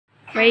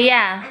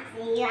Freya,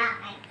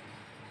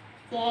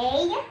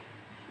 Okay.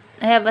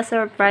 I have a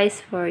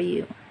surprise for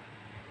you.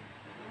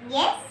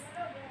 Yes.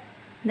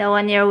 The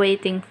one you're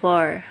waiting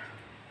for.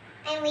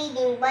 I'm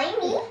waiting for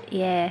me.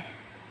 Yeah.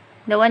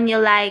 The one you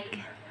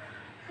like.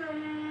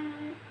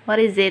 What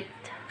is it?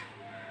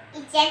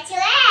 It's a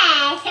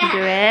dress.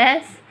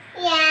 Dress?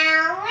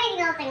 Yeah,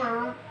 wait nothing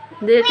on.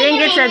 Do you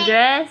think it's a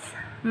dress?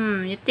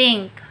 You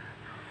think?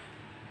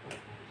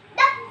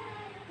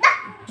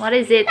 What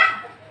is it?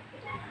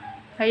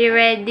 Are you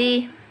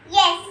ready?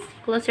 Yes.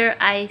 Close your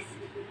eyes.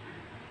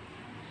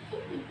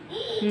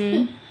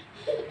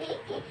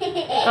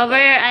 Cover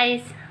your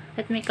eyes.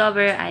 Let me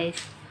cover your eyes.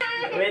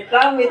 Wait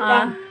lang.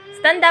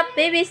 Stand up,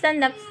 baby.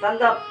 Stand up.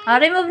 Stand up.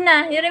 Remove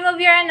na. You remove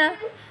your ano.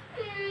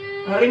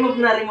 Remove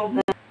na.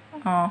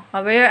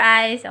 Cover your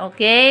eyes.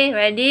 Okay,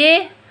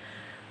 ready?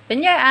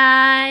 Open your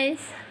eyes.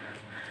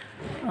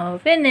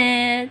 Open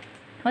it.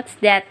 What's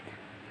that?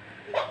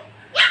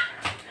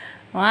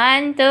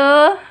 1, 2.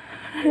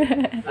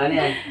 Ano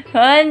yan?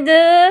 1,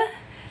 2,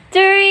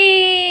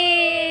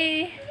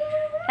 3.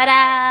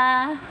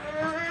 Ta-da!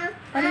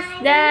 What is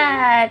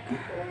that?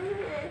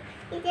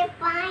 It's a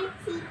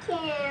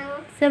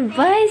bicycle. It's a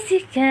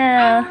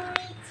bicycle.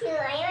 Me too.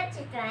 I want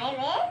to drive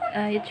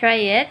it. You try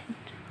it.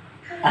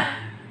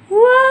 Wow!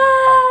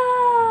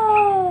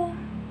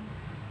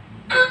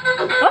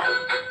 Oh.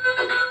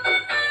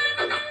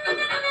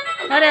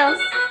 What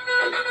else?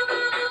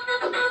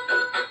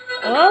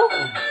 Oh!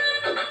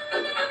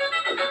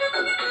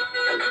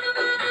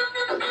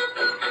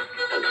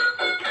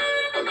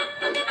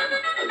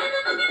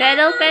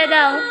 Pedal,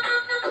 pedal.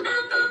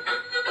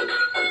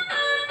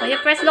 Oh, you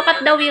press. Look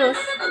at the wheels.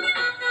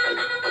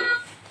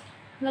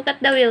 Look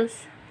at the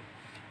wheels.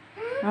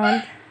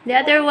 Oh, the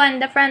other one,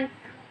 the front.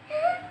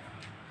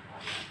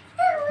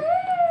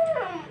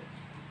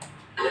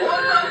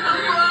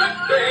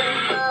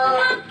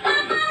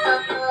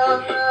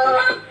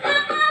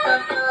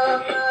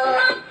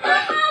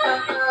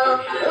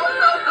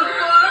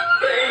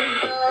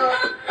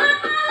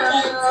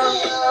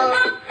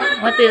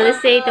 What will you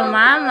say to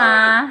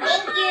Mama?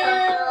 Thank you.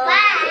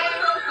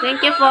 Bye.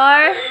 Thank you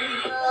for?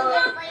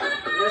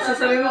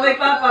 Sasabihin mo kay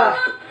Papa.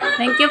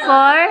 Thank you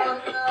for?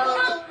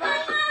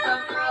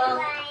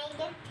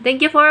 Thank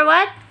you for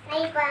what?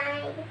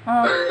 Bye-bye.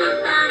 Oh.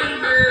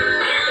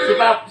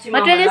 Si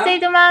What Mama will you na? say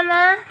to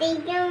Mama?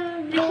 Thank you.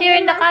 Here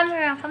in the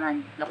camera. Come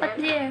on. Look at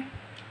there.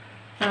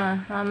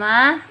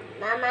 Mama.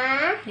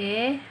 Mama.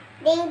 Yeah.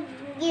 Thank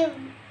you.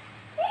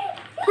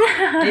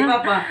 Kay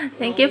Papa.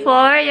 Thank you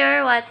for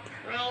your what?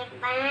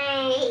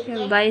 Bye-bye.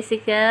 Your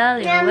bicycle.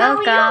 You're Mama,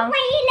 welcome.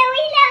 may ilaw.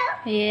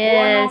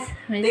 Yes.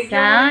 May Thank you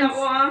sounds.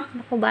 ako ha.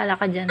 Naku, bala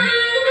ka dyan.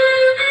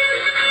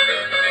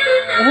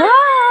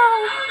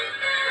 Wow!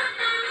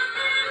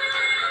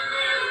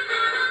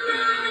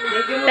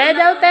 Thank you mo.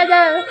 Pedal,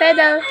 pedal,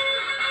 pedal.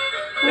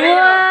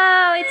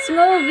 Wow! It's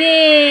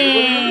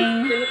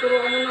moving.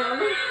 Tinuturuan mo na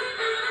ano.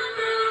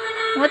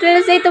 What will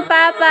you say to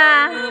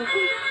Papa?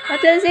 What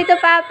will you say to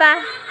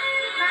Papa?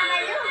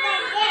 Mama, look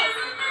at this.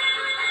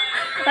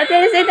 What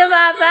will you say to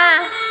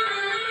Papa?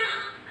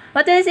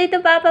 What will you say to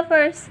Papa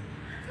first?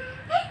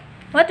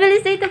 What will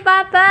you say to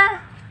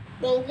Papa?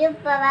 Thank you,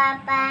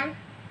 Papa.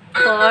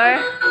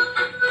 For?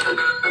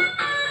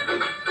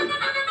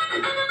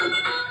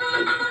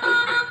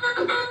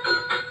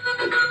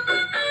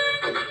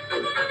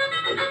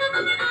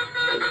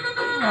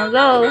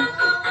 Go.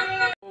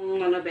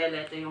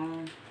 Manabela, ito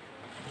yung...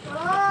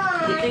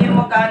 Oh. Ito yung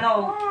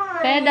magkano.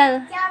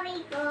 Pedal. Sabi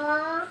ko.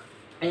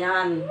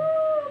 Ayan.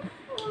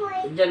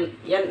 Diyan,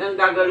 yan ang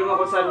gagawin mo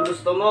kung saan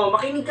gusto mo.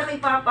 Makinig ka kay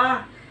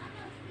Papa.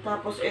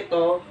 Tapos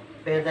ito,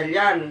 pedal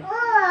yan.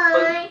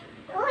 Uy.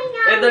 Uy,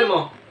 Pedal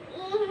mo.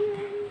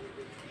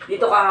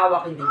 Dito ka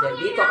hawak, hindi dyan.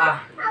 Dito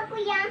ka. Ako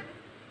yan.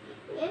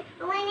 I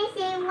wanna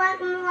say what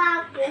mo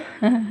ako.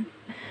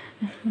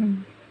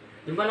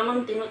 Di ba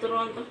naman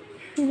tinuturuan to?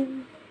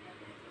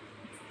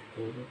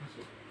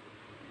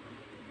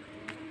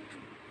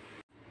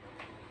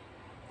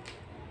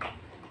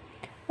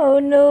 Oh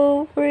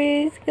no,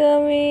 Freya's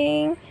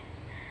coming.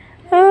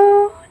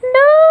 Oh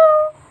no!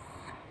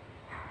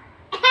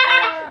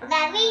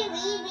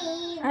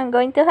 Baby. I'm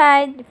going to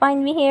hide.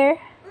 Find me here.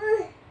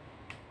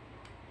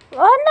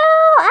 Oh no!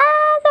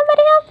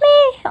 Somebody help me!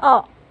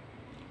 Oh.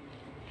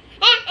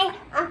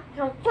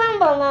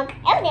 Crumble.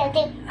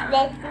 Everything.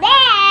 No.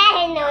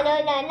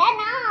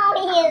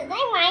 He's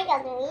like Michael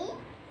to me.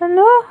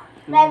 Hello?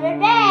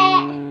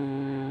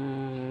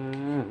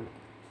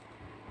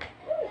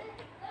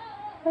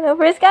 Hello,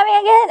 Freya's coming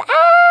again.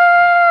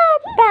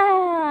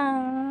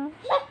 Bang!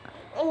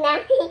 No.